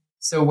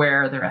 So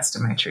where are the rest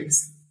of my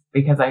trees?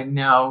 Because I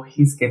know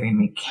he's giving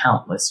me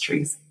countless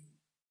trees.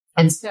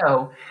 And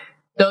so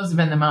those have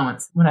been the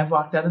moments when I've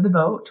walked out of the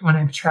boat, when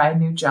I've tried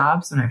new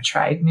jobs, when I've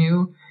tried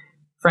new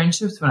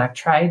friendships, when I've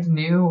tried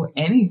new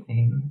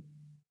anything.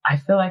 I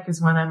feel like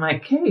is when I'm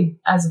like, hey,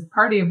 as a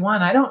party of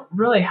one, I don't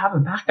really have a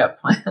backup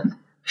plan.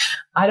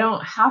 I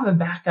don't have a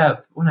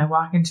backup when I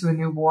walk into a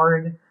new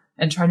ward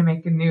and try to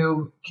make a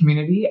new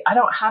community. I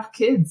don't have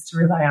kids to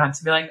rely on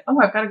to be like, oh,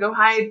 I've got to go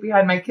hide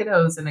behind my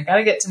kiddos and I got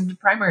to get to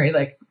primary.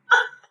 Like,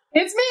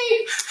 it's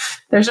me.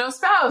 There's no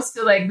spouse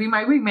to like be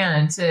my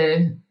wingman,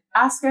 to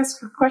ask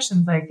us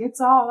questions. Like,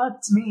 it's all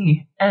up to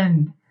me.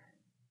 And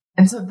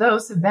so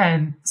those have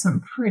been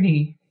some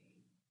pretty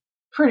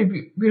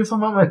beautiful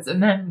moments.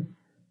 And then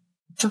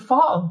to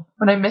fall,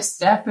 when I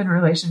misstep in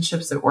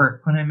relationships at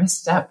work, when I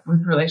misstep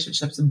with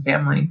relationships in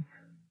family,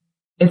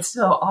 it's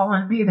still all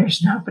on me.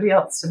 There's nobody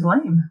else to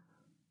blame.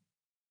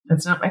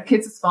 It's not my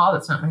kids' fault.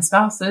 It's not my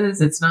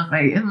spouse's. It's not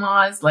my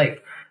in-laws.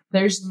 Like,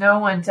 there's no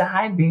one to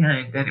hide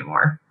behind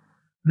anymore.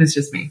 It's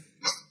just me.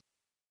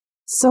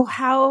 So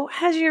how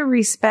has your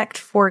respect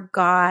for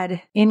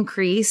God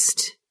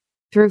increased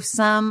through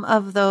some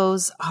of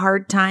those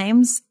hard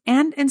times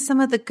and in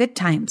some of the good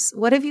times?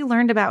 What have you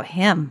learned about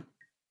him?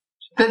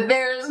 That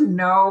there's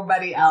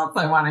nobody else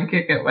I want to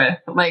kick it with.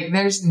 Like,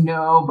 there's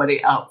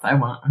nobody else I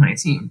want on my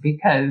team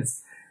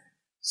because,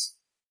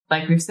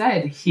 like we've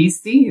said, he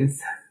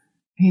sees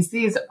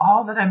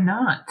all that I'm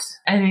not.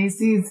 And he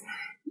sees,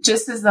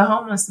 just as the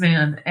homeless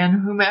man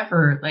and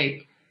whomever,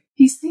 like,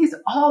 he sees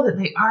all that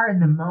they are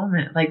in the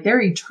moment. Like,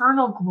 their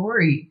eternal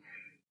glory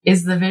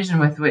is the vision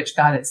with which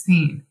God has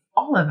seen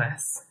all of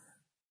us.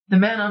 The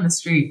men on the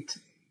street,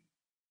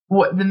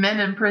 the men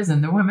in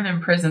prison, the women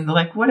in prison,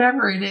 like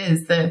whatever it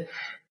is, the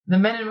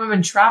men and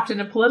women trapped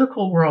in a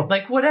political world,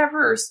 like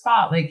whatever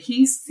spot, like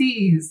he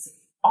sees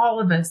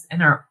all of us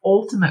in our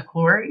ultimate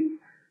glory.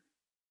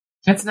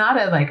 It's not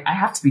like I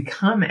have to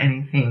become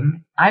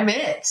anything. I'm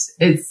it.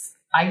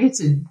 I get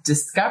to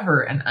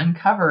discover and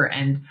uncover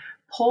and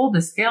pull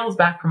the scales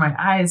back from my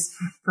eyes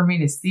for me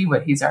to see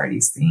what he's already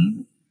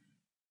seen.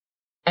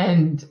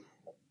 And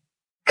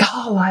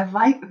God, I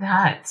like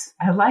that.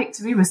 I like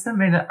to be with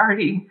somebody that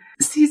already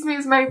sees me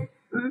as my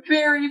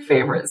very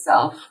favorite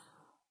self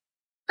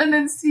and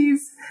then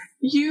sees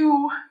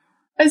you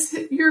as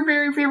your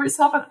very favorite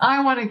self. And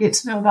I want to get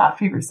to know that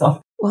favorite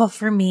self. Well,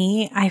 for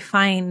me, I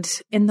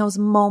find in those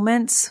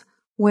moments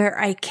where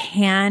I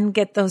can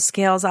get those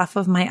scales off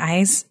of my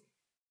eyes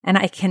and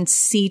I can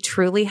see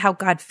truly how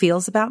God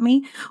feels about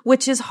me,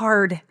 which is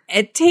hard.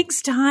 It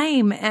takes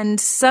time. And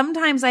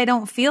sometimes I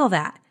don't feel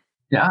that.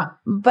 Yeah.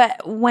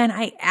 But when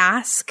I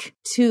ask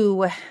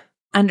to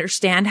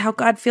understand how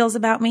God feels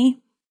about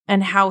me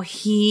and how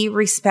he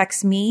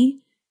respects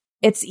me,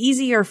 it's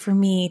easier for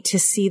me to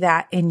see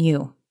that in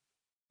you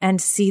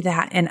and see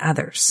that in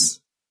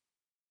others.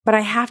 But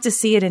I have to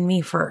see it in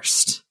me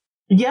first.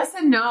 Yes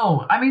and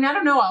no. I mean, I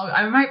don't know.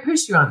 I might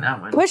push you on that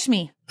one. Push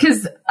me.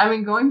 Because, I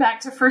mean, going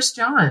back to 1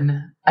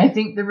 John, I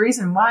think the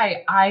reason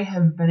why I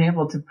have been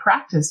able to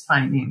practice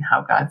finding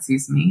how God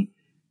sees me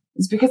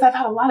is because I've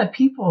had a lot of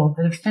people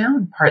that have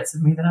found parts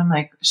of me that I'm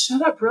like,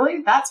 shut up,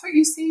 really? That's what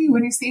you see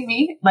when you see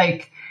me?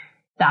 Like,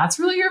 that's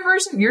really your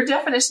version? Your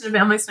definition of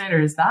Emily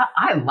Snyder is that?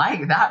 I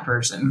like that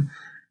version.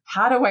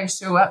 How do I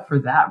show up for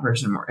that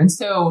version more? And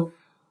so,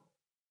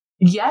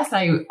 yes,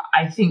 I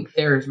think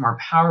there's more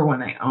power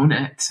when I own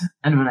it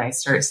and when I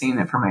start seeing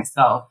it for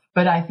myself.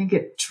 But I think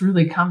it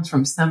truly comes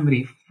from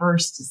somebody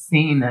first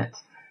seeing it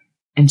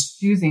and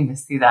choosing to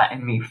see that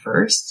in me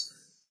first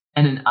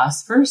and in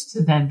us first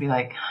to then be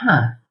like,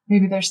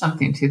 maybe there's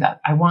something to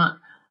that. I want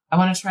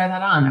to try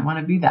that on. I want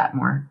to be that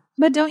more.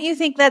 But don't you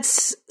think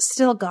that's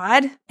still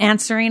God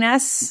answering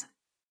us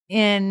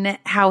in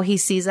how he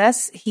sees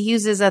us? He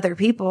uses other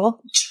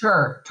people.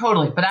 Sure,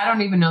 totally. But I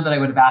don't even know that I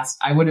would have asked.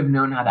 I would have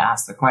known how to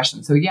ask the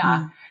question. So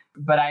yeah,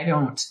 but I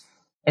don't.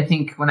 I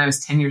think when I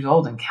was 10 years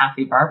old and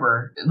Kathy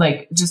Barber,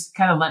 like, just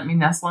kind of let me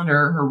nestle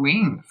under her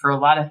wing for a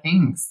lot of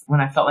things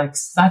when I felt like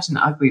such an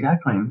ugly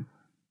duckling.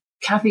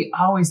 Kathy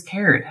always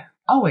cared.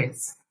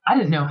 Always. I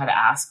didn't know how to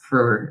ask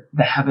for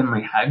the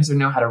heavenly hugs or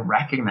know how to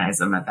recognize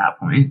them at that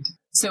point.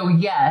 So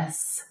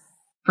yes,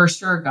 for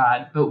sure,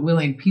 God, but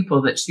willing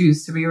people that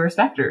choose to be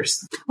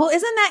respecters. Well,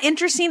 isn't that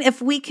interesting?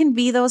 If we can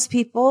be those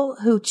people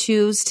who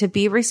choose to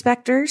be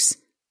respecters,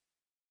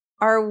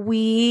 are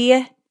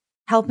we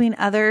helping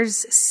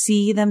others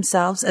see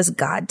themselves as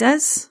God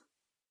does?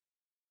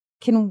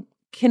 Can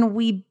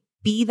we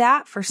be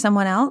that for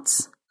someone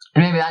else?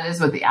 And maybe that is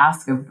what the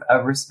ask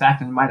of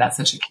respect and why that's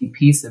such a key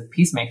piece of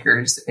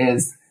Peacemakers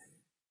is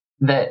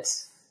that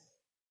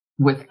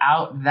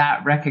without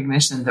that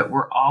recognition that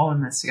we're all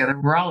in this together,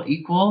 we're all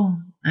equal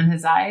in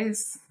his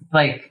eyes.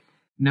 Like,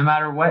 no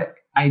matter what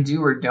I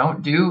do or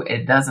don't do,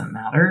 it doesn't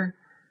matter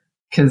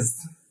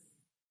because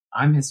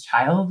I'm his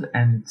child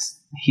and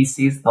he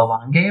sees the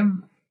long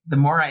game. The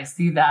more I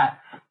see that,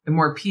 the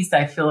more peace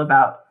I feel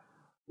about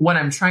what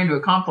I'm trying to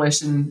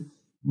accomplish in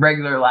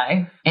regular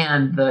life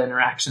and the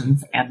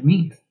interactions and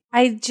me.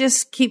 I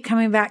just keep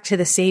coming back to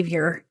the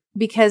Savior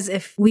Because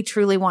if we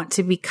truly want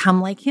to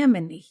become like him,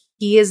 and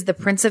he is the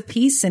Prince of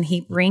Peace and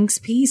he brings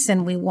peace,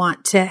 and we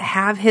want to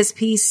have his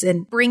peace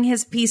and bring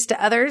his peace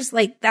to others,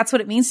 like that's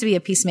what it means to be a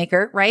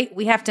peacemaker, right?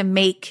 We have to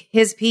make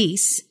his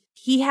peace.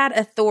 He had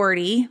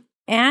authority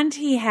and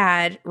he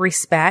had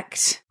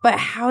respect, but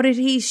how did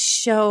he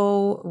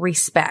show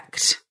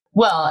respect?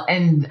 Well,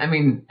 and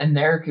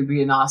there could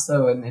be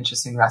also an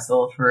interesting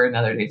wrestle for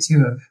another day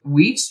too, of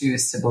we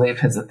choose to believe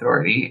his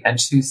authority and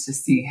choose to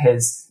see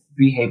his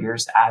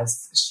behaviors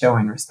as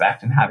showing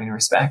respect and having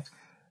respect.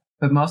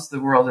 But most of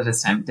the world at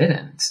his time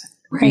didn't,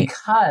 right,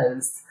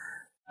 because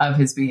of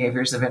his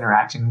behaviors of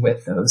interacting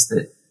with those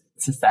that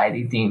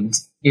society deemed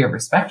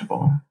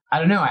irrespectable. I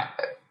don't know.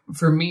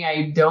 For me,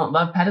 I don't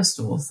love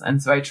pedestals.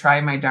 And so I try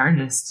my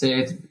darndest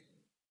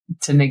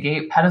to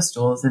negate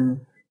pedestals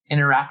and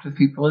interact with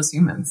people as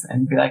humans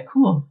and be like,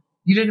 cool,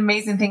 you did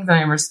amazing things. And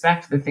I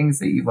respect the things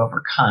that you've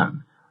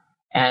overcome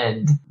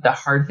and the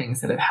hard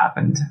things that have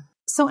happened.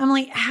 So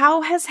Emily,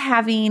 how has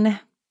having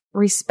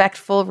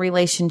respectful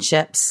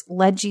relationships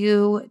led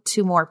you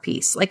to more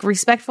peace? Like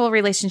respectful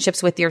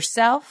relationships with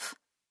yourself,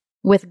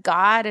 with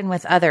God, and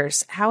with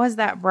others. How has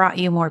that brought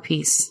you more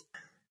peace?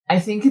 I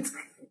think it's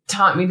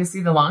taught me to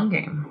see the long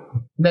game,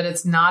 that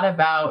it's not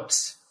about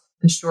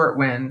the short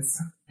wins.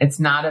 It's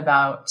not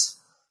about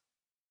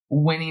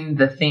winning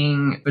the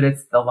thing, but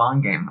it's the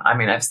long game. I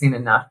mean, I've seen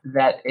enough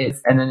that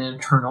it's an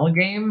internal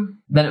game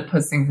that it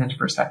puts things into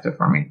perspective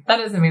for me. That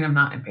doesn't mean I'm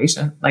not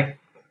impatient. Like,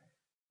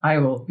 I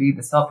will be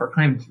the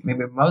self-proclaimed,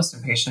 maybe most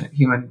impatient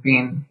human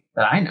being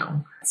that I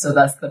know. So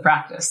that's the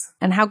practice.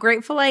 And how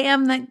grateful I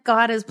am that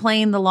God is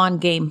playing the long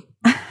game.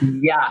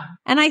 Yeah.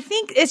 And I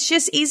think it's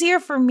just easier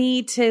for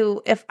me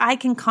to, if I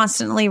can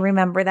constantly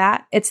remember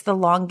that it's the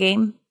long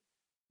game,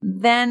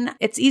 then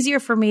it's easier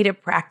for me to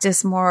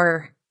practice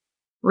more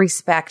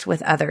respect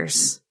with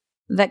others,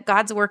 that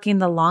God's working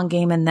the long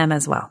game in them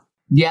as well.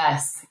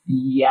 Yes.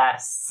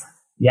 Yes.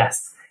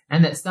 Yes.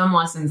 And that some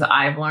lessons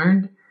I've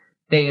learned,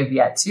 they have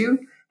yet to.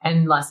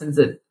 And lessons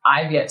that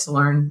I've yet to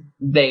learn,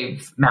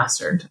 they've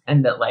mastered.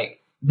 And that like,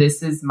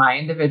 this is my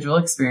individual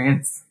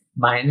experience,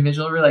 my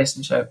individual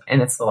relationship, and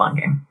it's the long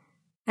game.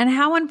 And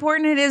how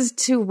important it is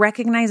to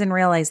recognize and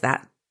realize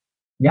that.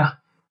 Yeah.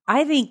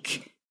 I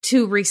think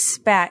to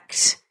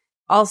respect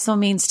also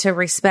means to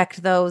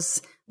respect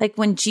those, like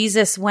when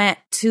Jesus went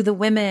to the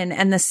women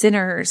and the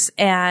sinners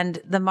and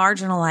the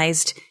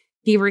marginalized,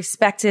 he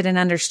respected and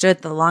understood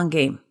the long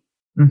game.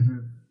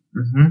 Mm-hmm.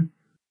 Mm-hmm.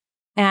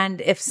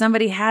 And if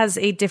somebody has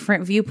a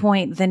different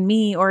viewpoint than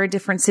me or a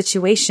different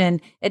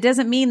situation, it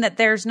doesn't mean that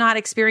there's not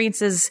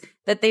experiences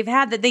that they've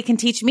had that they can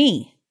teach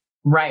me.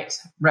 Right.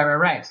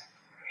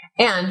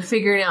 And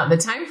figuring out the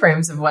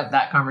timeframes of what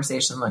that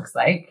conversation looks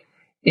like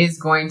is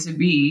going to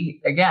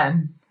be,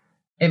 again,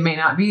 it may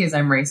not be as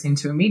I'm racing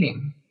to a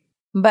meeting.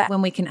 But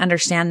when we can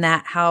understand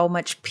that, how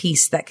much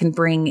peace that can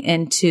bring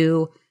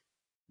into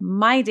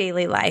my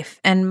daily life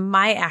and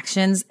my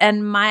actions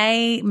and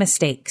my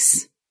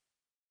mistakes.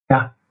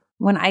 Yeah.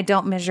 When I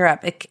don't measure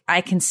up,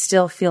 I can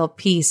still feel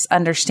peace,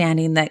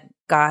 understanding that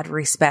God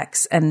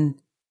respects and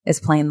is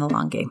playing the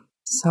long game.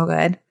 So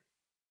good.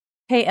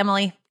 Hey,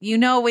 Emily, you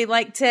know we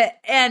like to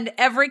end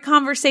every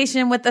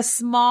conversation with a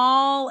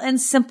small and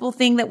simple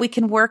thing that we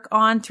can work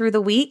on through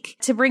the week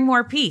to bring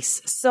more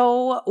peace.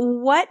 So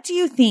what do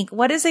you think?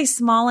 What is a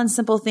small and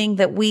simple thing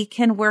that we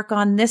can work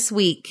on this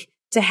week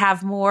to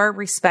have more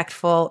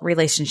respectful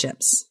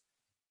relationships?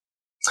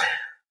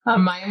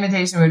 My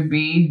invitation would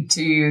be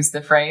to use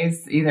the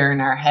phrase either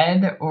in our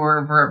head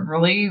or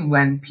verbally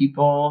when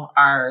people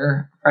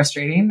are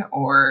frustrating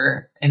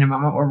or in a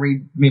moment where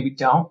we maybe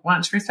don't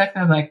want to respect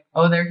them. Like,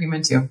 oh, they're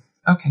human too.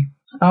 Okay.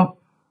 Oh,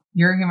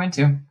 you're human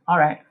too. All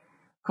right.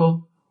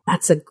 Cool.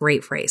 That's a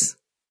great phrase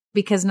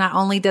because not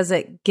only does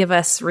it give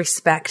us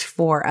respect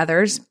for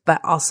others,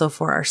 but also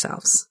for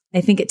ourselves.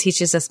 I think it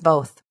teaches us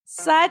both.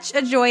 Such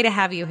a joy to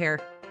have you here.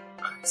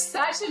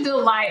 Such a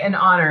delight and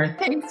honor.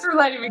 Thanks for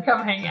letting me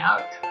come hang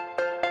out.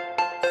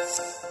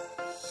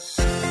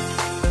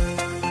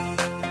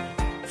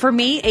 For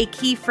me, a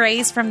key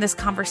phrase from this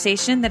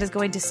conversation that is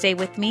going to stay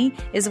with me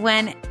is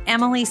when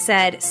Emily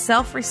said,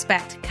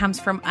 self-respect comes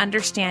from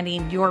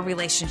understanding your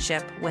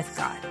relationship with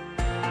God.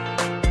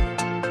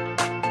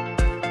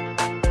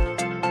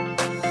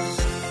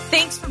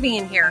 Thanks for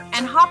being here,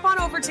 and hop on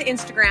over to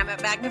Instagram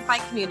at Magnify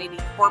Community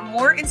for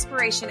more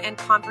inspiration and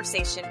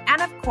conversation.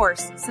 And of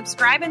course,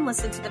 subscribe and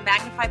listen to the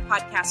Magnify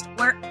podcast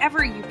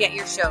wherever you get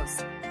your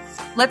shows.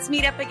 Let's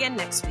meet up again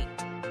next week.